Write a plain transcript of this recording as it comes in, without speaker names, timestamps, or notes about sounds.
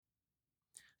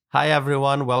Hi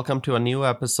everyone, welcome to a new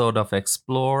episode of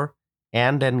Explore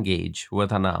and Engage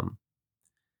with Anam.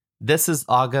 This is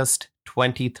August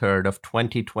 23rd of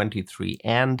 2023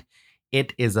 and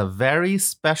it is a very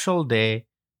special day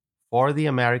for the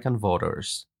American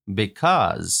voters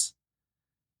because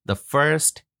the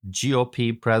first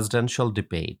GOP presidential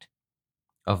debate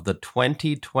of the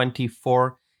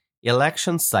 2024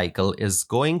 election cycle is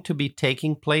going to be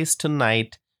taking place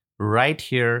tonight right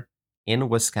here in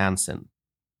Wisconsin.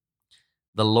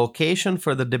 The location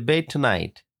for the debate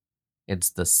tonight, it's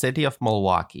the city of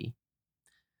Milwaukee.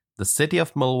 The city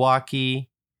of Milwaukee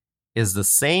is the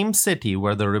same city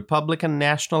where the Republican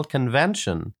National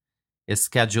Convention is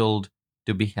scheduled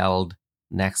to be held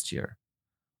next year.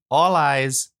 All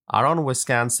eyes are on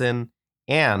Wisconsin,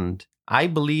 and I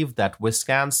believe that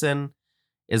Wisconsin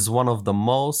is one of the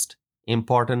most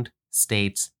important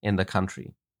states in the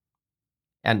country.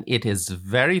 And it is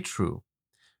very true.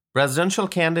 Presidential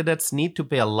candidates need to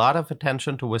pay a lot of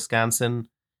attention to Wisconsin,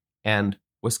 and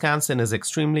Wisconsin is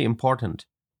extremely important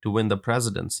to win the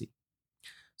presidency.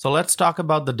 So let's talk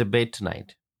about the debate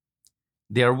tonight.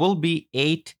 There will be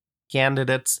 8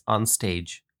 candidates on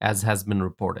stage, as has been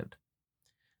reported.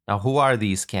 Now, who are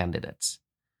these candidates?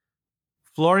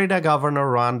 Florida Governor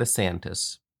Ron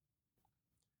DeSantis,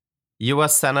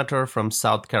 U.S. Senator from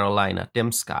South Carolina,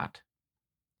 Tim Scott,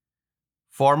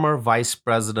 former Vice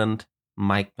President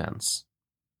Mike Pence,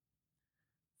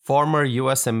 former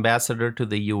U.S. Ambassador to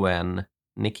the UN,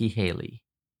 Nikki Haley,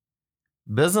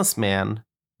 businessman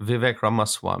Vivek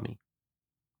Ramaswamy,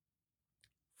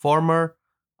 former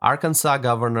Arkansas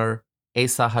Governor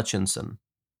Asa Hutchinson,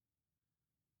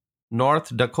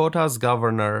 North Dakota's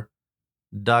Governor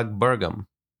Doug Burgum,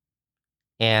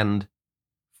 and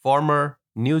former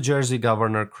New Jersey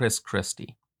Governor Chris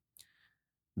Christie.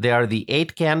 They are the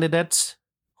 8 candidates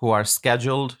who are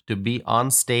scheduled to be on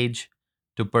stage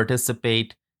to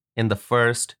participate in the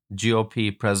first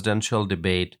GOP presidential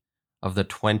debate of the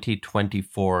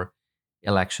 2024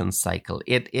 election cycle.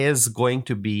 It is going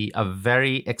to be a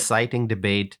very exciting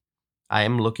debate. I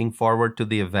am looking forward to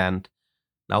the event.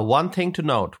 Now, one thing to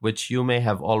note, which you may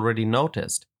have already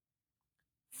noticed,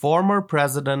 former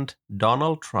President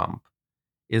Donald Trump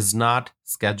is not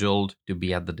scheduled to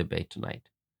be at the debate tonight.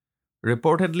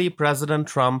 Reportedly, President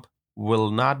Trump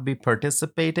will not be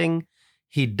participating.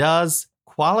 He does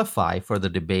qualify for the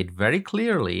debate very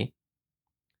clearly.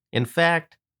 In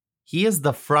fact, he is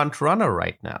the front runner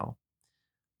right now.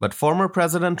 But former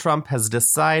President Trump has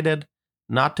decided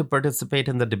not to participate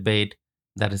in the debate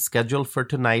that is scheduled for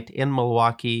tonight in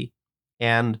Milwaukee,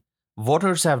 and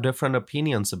voters have different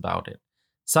opinions about it.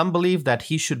 Some believe that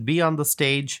he should be on the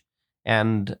stage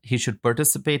and he should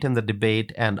participate in the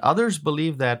debate, and others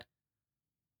believe that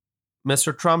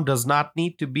Mr. Trump does not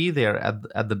need to be there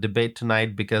at the debate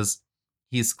tonight because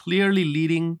he's clearly the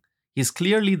leading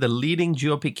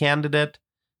GOP candidate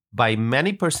by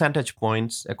many percentage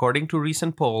points, according to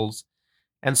recent polls,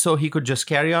 and so he could just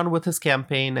carry on with his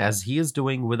campaign as he is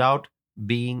doing without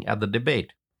being at the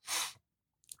debate.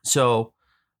 So,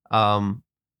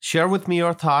 share with me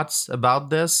your thoughts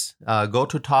about this. Go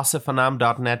to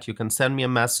tossifanam.net. You can send me a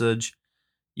message.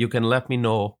 You can let me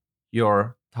know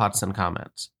your thoughts and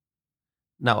comments.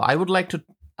 Now, I would like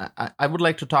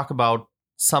to talk about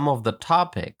some of the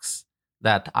topics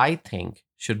that I think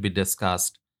should be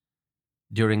discussed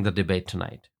during the debate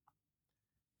tonight.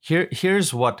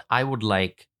 Here's what I would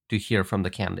like to hear from the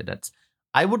candidates.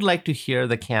 I would like to hear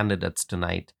the candidates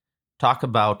tonight talk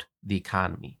about the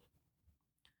economy.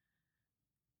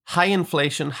 High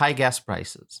inflation, high gas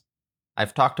prices.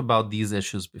 I've talked about these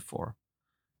issues before.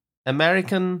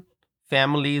 American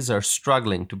families are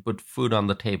struggling to put food on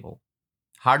the table.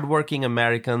 Hardworking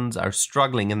Americans are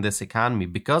struggling in this economy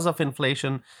because of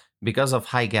inflation, because of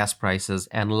high gas prices,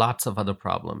 and lots of other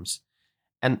problems.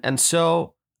 And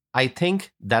so I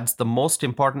think that's the most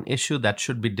important issue that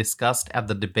should be discussed at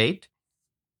the debate.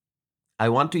 I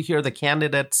want to hear the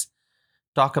candidates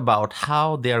talk about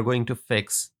how they are going to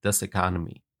fix this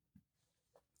economy.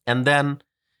 And then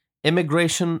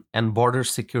immigration and border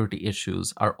security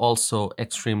issues are also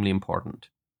extremely important.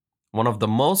 One of the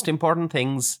most important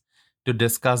things to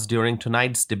discuss during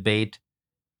tonight's debate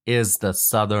is the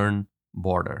southern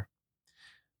border.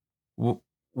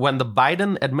 When the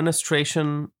Biden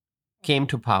administration came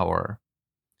to power,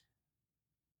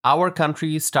 our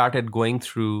country started going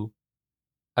through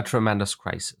a tremendous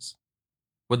crisis.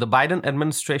 With the Biden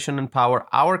administration in power,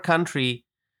 our country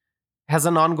has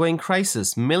an ongoing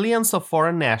crisis. Millions of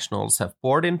foreign nationals have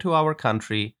poured into our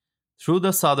country through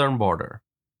the southern border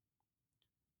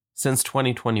since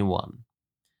 2021.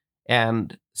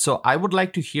 And so I would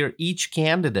like to hear each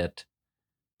candidate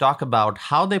talk about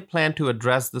how they plan to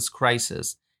address this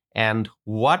crisis and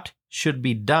what should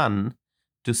be done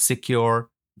to secure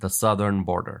the southern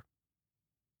border.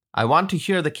 I want to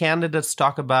hear the candidates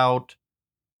talk about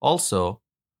also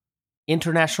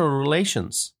international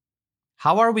relations.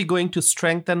 How are we going to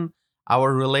strengthen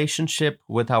our relationship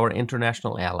with our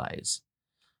international allies?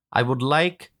 I would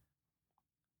like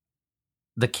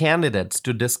the candidates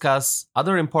to discuss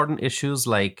other important issues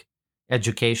like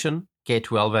education,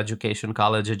 K-12 education,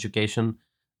 college education,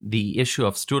 the issue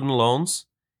of student loans,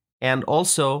 and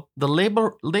also the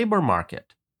labor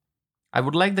market. I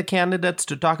would like the candidates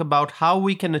to talk about how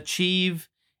we can achieve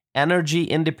energy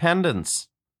independence.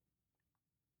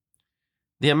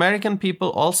 The American people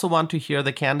also want to hear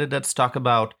the candidates talk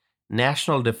about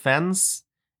national defense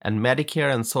and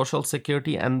Medicare and Social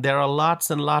Security, and there are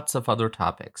lots and lots of other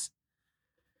topics.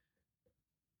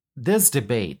 This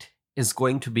debate is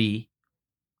going to be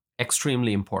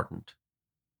extremely important.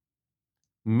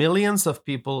 Millions of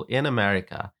people in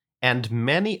America and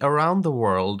many around the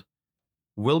world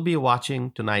will be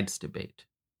watching tonight's debate.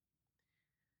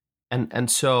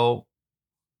 And so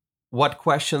what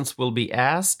questions will be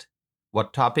asked,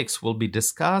 what topics will be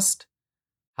discussed,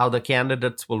 how the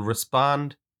candidates will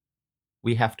respond,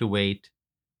 we have to wait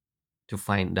to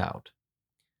find out.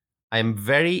 I am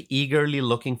very eagerly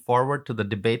looking forward to the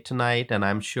debate tonight, and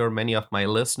I'm sure many of my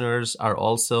listeners are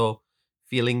also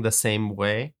feeling the same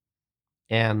way.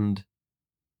 And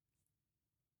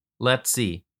let's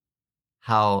see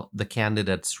how the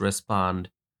candidates respond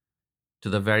to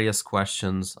the various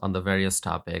questions on the various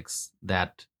topics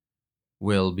that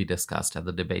will be discussed at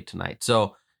the debate tonight.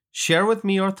 So share with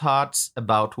me your thoughts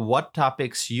about what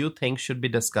topics you think should be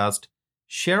discussed.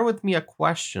 Share with me a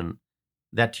question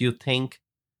that you think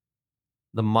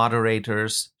the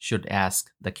moderators should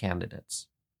ask the candidates.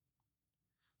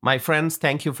 My friends,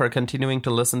 thank you for continuing to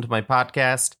listen to my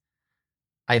podcast.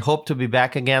 I hope to be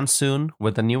back again soon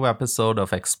with a new episode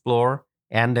of Explore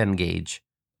and Engage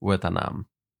with Anam.